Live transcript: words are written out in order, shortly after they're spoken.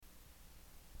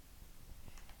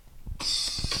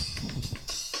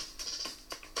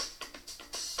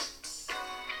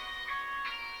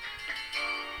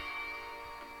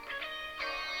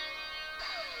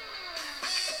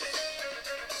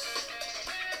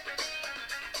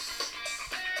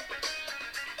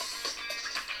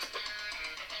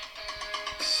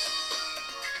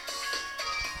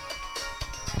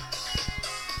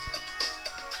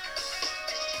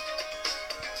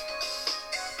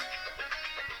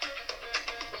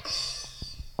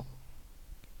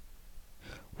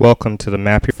Welcome to the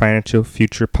Map Your Financial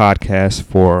Future podcast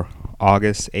for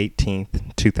August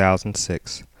 18th,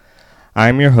 2006.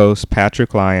 I'm your host,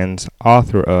 Patrick Lyons,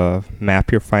 author of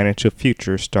Map Your Financial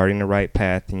Future, Starting the Right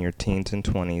Path in Your Teens and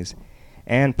 20s,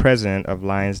 and president of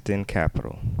Lyons Den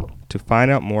Capital. To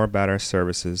find out more about our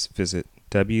services, visit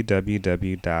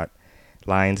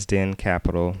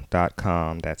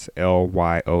www.lyonsdencapital.com. That's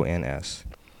Lyons.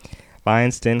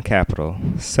 Lyons Den Capital,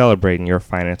 celebrating your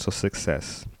financial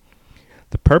success.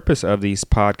 The purpose of these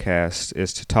podcasts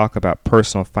is to talk about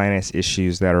personal finance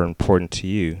issues that are important to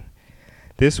you.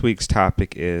 This week's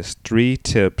topic is 3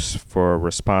 tips for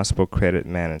responsible credit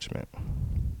management.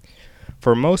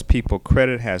 For most people,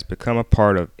 credit has become a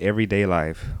part of everyday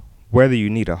life. Whether you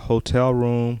need a hotel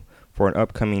room for an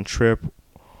upcoming trip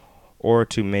or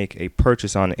to make a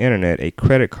purchase on the internet, a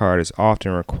credit card is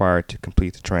often required to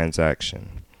complete the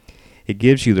transaction. It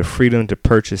gives you the freedom to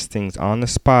purchase things on the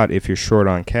spot if you're short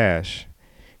on cash.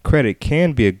 Credit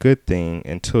can be a good thing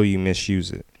until you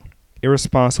misuse it.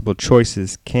 Irresponsible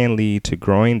choices can lead to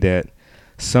growing debt.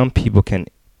 Some people can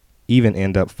even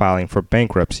end up filing for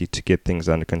bankruptcy to get things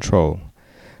under control.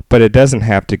 But it doesn't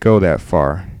have to go that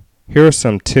far. Here are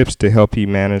some tips to help you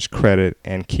manage credit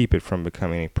and keep it from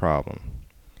becoming a problem.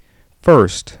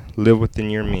 First, live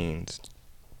within your means.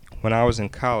 When I was in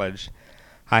college,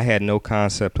 I had no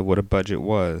concept of what a budget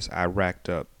was. I racked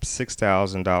up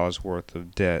 $6,000 worth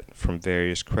of debt from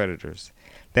various creditors.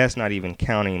 That's not even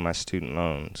counting my student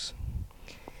loans.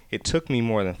 It took me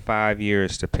more than 5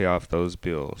 years to pay off those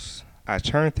bills. I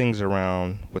turned things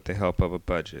around with the help of a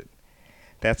budget.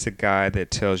 That's a guide that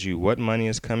tells you what money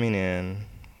is coming in,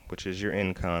 which is your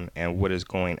income, and what is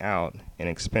going out in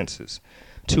expenses.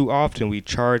 Too often we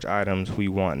charge items we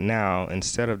want now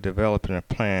instead of developing a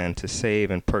plan to save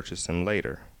and purchase them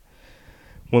later.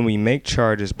 When we make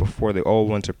charges before the old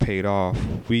ones are paid off,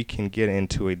 we can get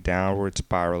into a downward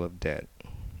spiral of debt.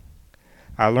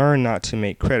 I learned not to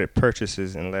make credit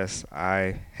purchases unless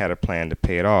I had a plan to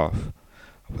pay it off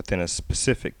within a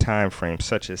specific time frame,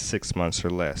 such as 6 months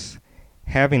or less.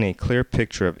 Having a clear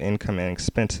picture of income and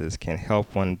expenses can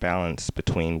help one balance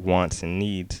between wants and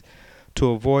needs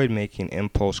to avoid making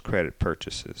impulse credit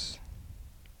purchases.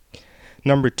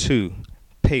 Number 2,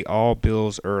 pay all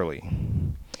bills early.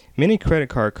 Many credit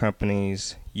card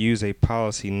companies use a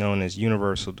policy known as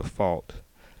universal default.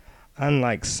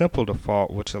 Unlike simple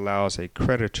default, which allows a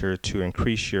creditor to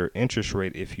increase your interest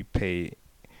rate if you pay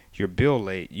your bill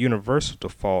late, universal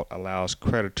default allows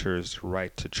creditors the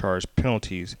right to charge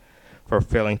penalties for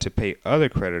failing to pay other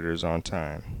creditors on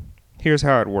time. Here's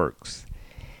how it works.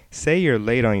 Say you're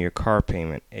late on your car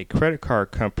payment. A credit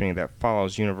card company that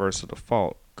follows universal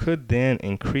default could then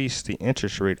increase the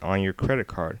interest rate on your credit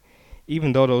card,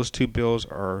 even though those two bills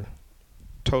are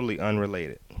totally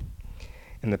unrelated.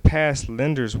 In the past,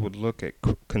 lenders would look at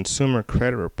consumer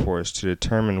credit reports to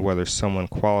determine whether someone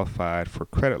qualified for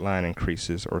credit line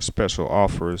increases or special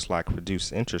offers like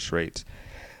reduced interest rates.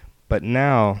 But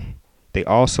now, they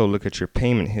also look at your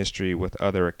payment history with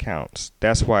other accounts.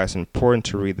 That's why it's important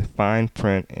to read the fine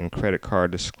print in credit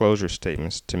card disclosure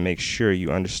statements to make sure you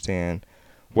understand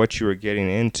what you are getting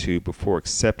into before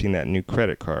accepting that new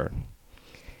credit card.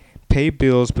 Pay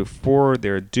bills before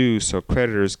they're due so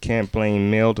creditors can't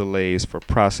blame mail delays for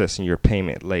processing your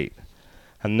payment late.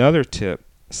 Another tip,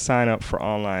 sign up for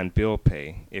online bill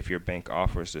pay if your bank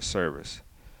offers the service.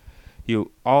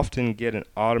 You'll often get an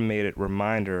automated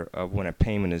reminder of when a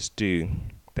payment is due.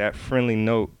 That friendly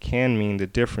note can mean the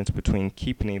difference between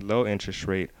keeping a low interest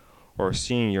rate or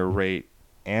seeing your rate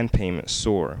and payment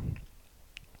soar.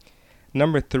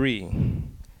 Number 3,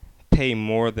 pay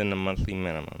more than the monthly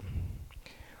minimum.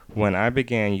 When I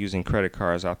began using credit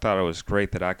cards, I thought it was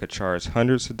great that I could charge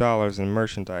hundreds of dollars in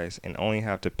merchandise and only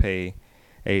have to pay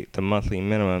the monthly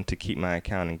minimum to keep my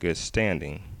account in good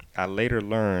standing. I later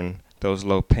learned those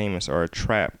low payments are a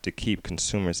trap to keep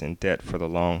consumers in debt for the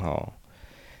long haul.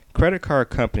 Credit card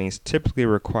companies typically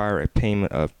require a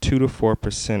payment of 2 to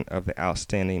 4% of the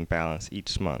outstanding balance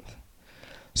each month.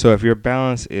 So if your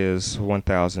balance is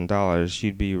 $1,000,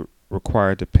 you'd be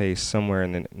required to pay somewhere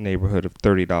in the neighborhood of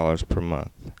 $30 per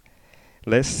month.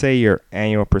 Let's say your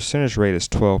annual percentage rate is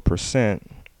 12%.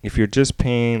 If you're just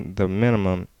paying the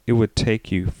minimum, it would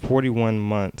take you 41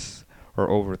 months or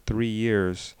over 3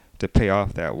 years to pay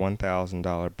off that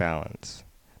 $1,000 balance.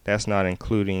 That's not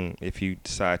including if you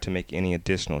decide to make any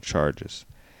additional charges.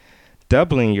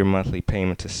 Doubling your monthly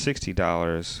payment to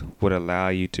 $60 would allow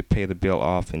you to pay the bill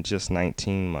off in just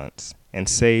 19 months and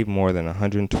save more than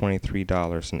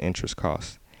 $123 in interest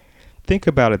costs. Think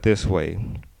about it this way.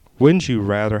 Wouldn't you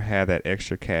rather have that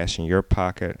extra cash in your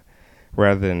pocket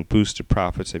rather than boost the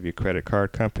profits of your credit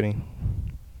card company?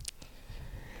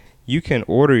 You can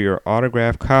order your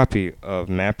autographed copy of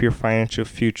Map Your Financial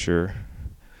Future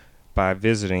by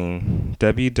visiting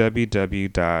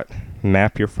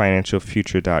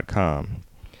www.mapyourfinancialfuture.com.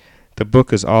 The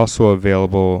book is also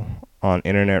available on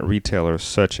internet retailers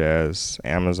such as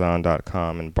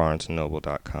Amazon.com and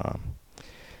BarnesandNoble.com.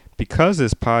 Because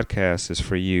this podcast is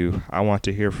for you, I want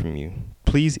to hear from you.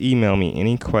 Please email me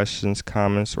any questions,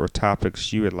 comments, or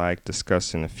topics you would like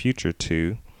discussed in the future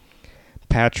to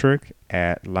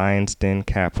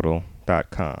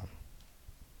Patrick@lionsdencapital.com.